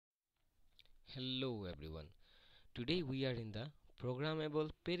Hello everyone. Today we are in the programmable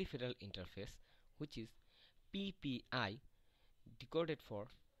peripheral interface, which is PPI, decoded for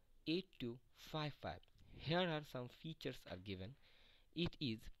 8255. Here are some features are given. It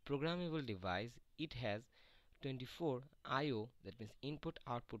is programmable device. It has 24 I/O, that means input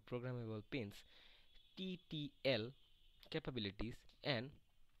output programmable pins, TTL capabilities, and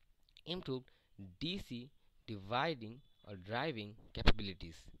improved DC dividing or driving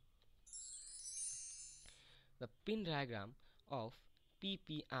capabilities. The pin diagram of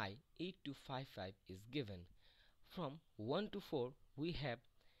PPI 8255 is given. From 1 to 4 we have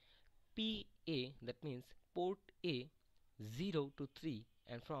PA, that means port A, 0 to 3,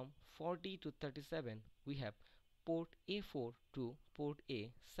 and from 40 to 37 we have port A4 to port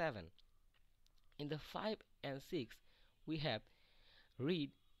A7. In the 5 and 6 we have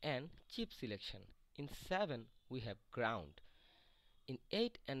read and chip selection. In 7 we have ground. In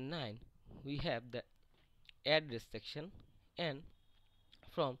 8 and 9 we have the address section, and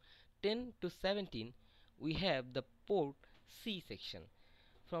from 10 to 17 we have the port C section.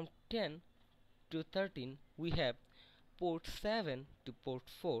 From 10 to 13 we have port 7 to port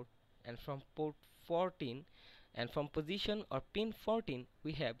 4, and from port 14 and from position or pin 14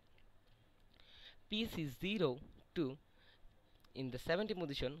 we have PC0 to, in the 70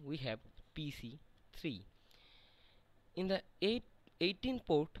 position we have PC3. In the 18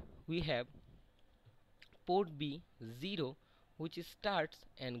 port we have port B0, which starts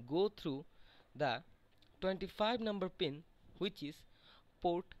and go through the 25 number pin, which is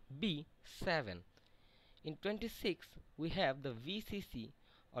port B7. In 26 we have the VCC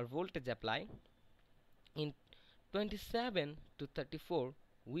or voltage apply. In 27 to 34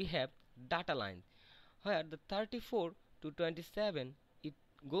 we have data line, where the 34 to 27 it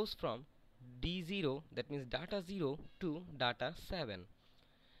goes from D0, that means data 0, to data 7.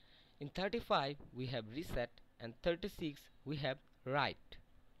 In 35 we have reset, and 36 we have write.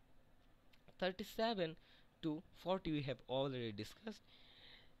 37 to 40 we have already discussed.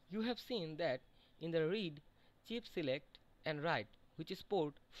 You have seen that in the read, chip select and write, which is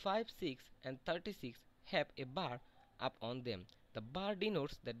port 5, 6 and 36, have a bar up on them. The bar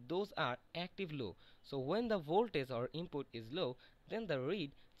denotes that those are active low. So when the voltage or input is low, then the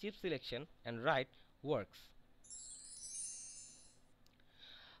read, chip selection and write works.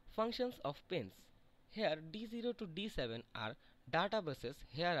 Functions of pins. Here D0 to D7 are data buses.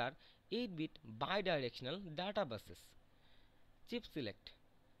 Here are 8-bit bidirectional data buses. Chip select.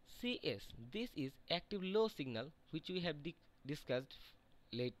 CS, this is active low signal, which we have discussed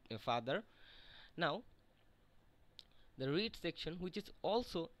further. Now the read section, which is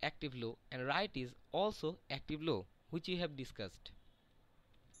also active low, and write is also active low, which we have discussed.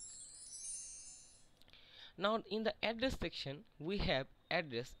 Now in the address section we have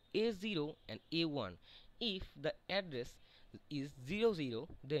address A0 and A1. If the address is 00,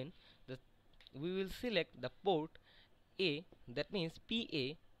 then we will select the port A, that means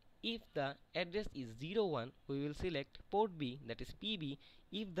PA. If the address is 01, we will select port B, that is PB.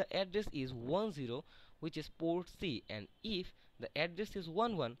 If the address is 10, which is port C, and if the address is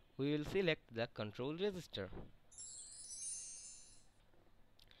 11, we will select the control register.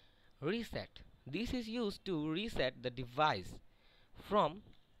 Reset. This is used to reset the device from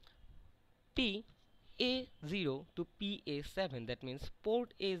PA0 to PA7, that means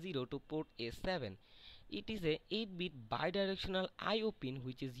port A0 to port A7. It is a 8-bit bidirectional I/O pin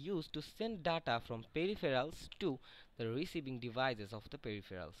which is used to send data from peripherals to the receiving devices of the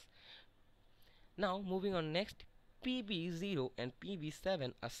peripherals. Now moving on next, PB0 and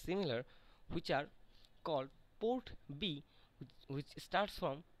PB7 are similar, which are called port B, which starts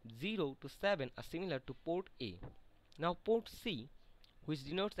from 0 to 7, are similar to port A. Now port C, which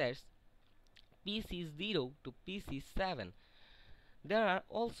denotes as PC0 to PC7. There are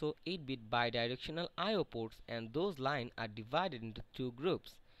also 8-bit bidirectional I/O ports, and those lines are divided into two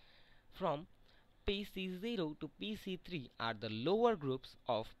groups. From PC0 to PC3 are the lower groups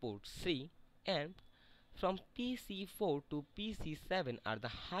of port C, and from PC4 to PC7 are the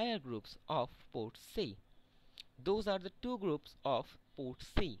higher groups of port C. Those are the two groups of port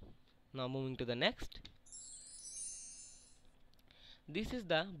C. Now moving to the next. This is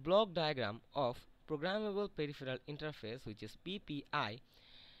the block diagram of programmable peripheral interface, which is PPI.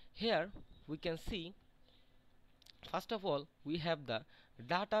 Here we can see, first of all, we have the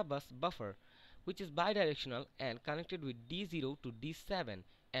data bus buffer, which is bidirectional and connected with D0 to D7,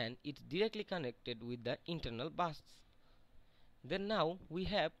 and it's directly connected with the internal bus. Then now we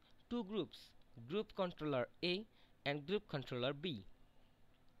have two groups, group controller A and group controller B,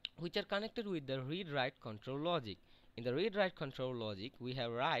 which are connected with the read-write control logic. In the read-write control logic, we have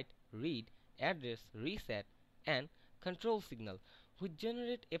write, read, address, reset, and control signal, which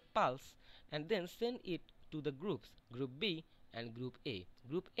generate a pulse and then send it to the groups Group B and Group A.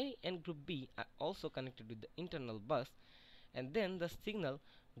 Group A and Group B are also connected with the internal bus, and then the signal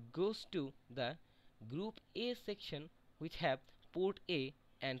goes to the Group A section, which have port A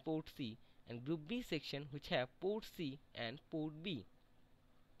and port C, and Group B section, which have port C and port B.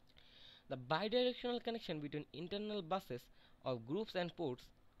 The bidirectional connection between internal buses of groups and ports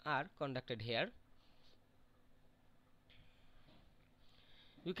are conducted here.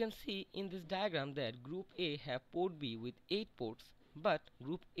 You can see in this diagram that Group A have port B with 8 ports, but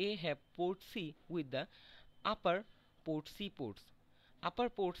Group A have port C with the upper port C ports. Upper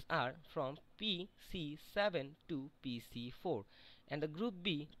ports are from PC7 to PC4, and the Group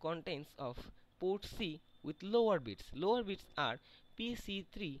B contains of port C with lower bits. Lower bits are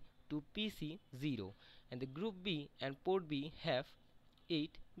PC3 to PC0, and the Group B and port B have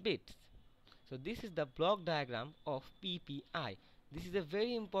 8 bits. So this is the block diagram of PPI. This is a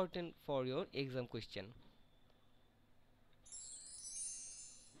very important for your exam question.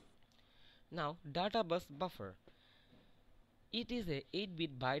 Now, data bus buffer. It is a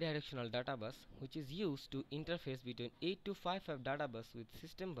 8-bit bidirectional data bus which is used to interface between 8255 data bus with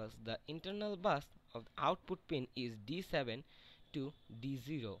system bus. The internal bus of the output pin is D7 to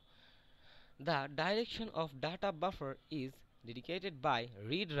D0. The direction of data buffer is dedicated by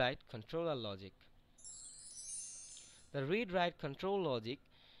read-write controller logic. The read-write control logic,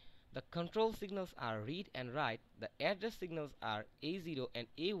 the control signals are read and write, the address signals are A0 and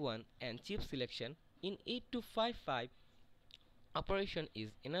A1, and chip selection in 8255 operation is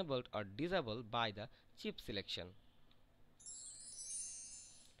enabled or disabled by the chip selection.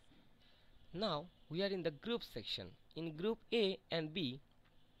 Now we are in the group section. In group A and B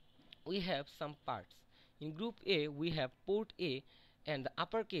we have some parts. In group A we have port A and the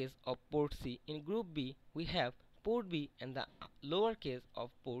uppercase of port C. In group B we have port B and the lowercase of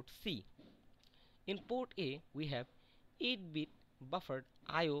port C. In port A we have 8-bit buffered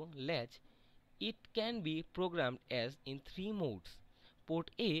I/O latch. It can be programmed as in 3 modes. Port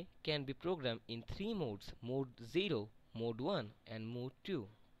A can be programmed in 3 modes: mode 0, mode 1 and mode 2.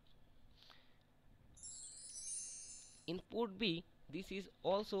 In port B, this is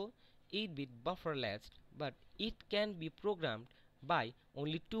also 8-bit buffer latched, but it can be programmed by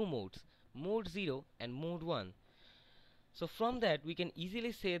only 2 modes: mode 0 and mode 1. So from that we can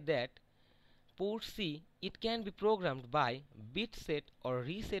easily say that port C, it can be programmed by bit set or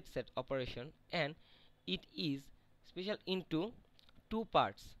reset set operation, and it is special into 2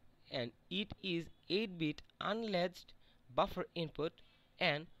 parts, and it is 8-bit unlatched buffer input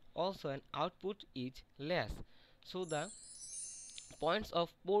and also an output is less. So the points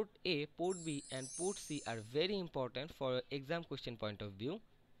of port A, port B and port C are very important for exam question point of view.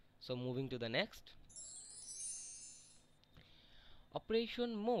 So moving to the next.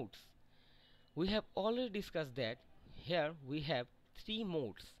 Operation modes. We have already discussed that here we have 3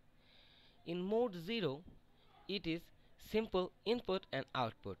 modes. In mode 0, it is simple input and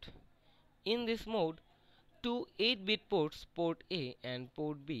output. In this mode, 2 8-bit ports, port A and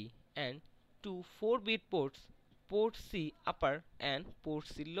port B, and 2 4-bit ports, port C upper and port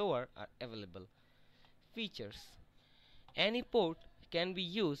C lower, are available. Features. Any port can be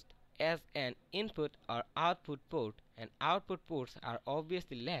used as an input or output port, and output ports are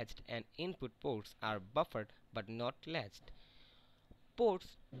obviously latched and input ports are buffered but not latched.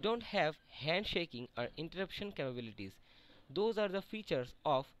 Ports don't have handshaking or interruption capabilities. Those are the features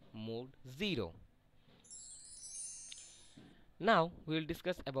of mode 0. Now we will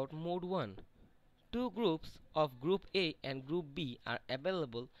discuss about mode 1. 2 groups of group A and group B are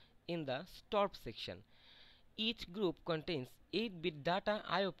available in the stop section. Each group contains 8-bit data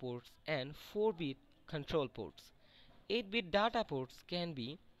I/O ports and 4-bit control ports. 8-bit data ports can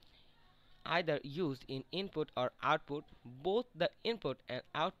be either used in input or output. Both the input and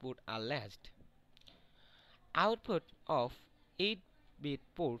output are latched. Output of 8-bit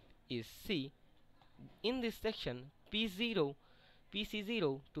port is C. In this section, PC0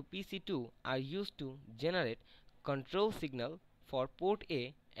 to PC2 are used to generate control signal for port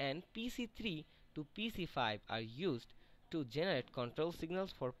A, and PC3 to PC5 are used to generate control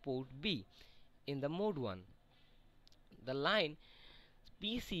signals for port B. In the mode 1, the line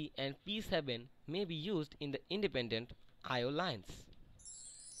PC and P7 may be used in the independent I/O lines.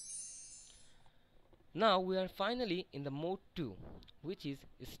 Now we are finally in the mode 2, which is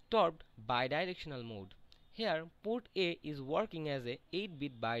stopped bidirectional mode. Here port A is working as a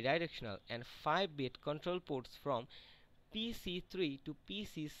 8-bit bidirectional, and 5-bit control ports from PC3 to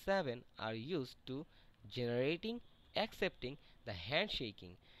PC7 are used to generating, accepting the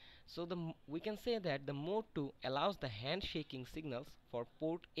handshaking. So we can say that the mode 2 allows the handshaking signals for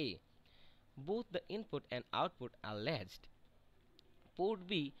port A. Both the input and output are latched. Port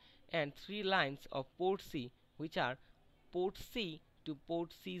B and 3 lines of port C, which are port C to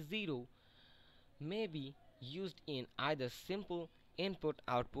port C0, may be used in either simple input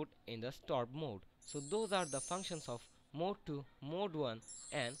output in the stop mode. So those are the functions of mode 2, mode 1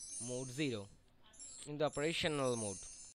 and mode 0 in the operational mode.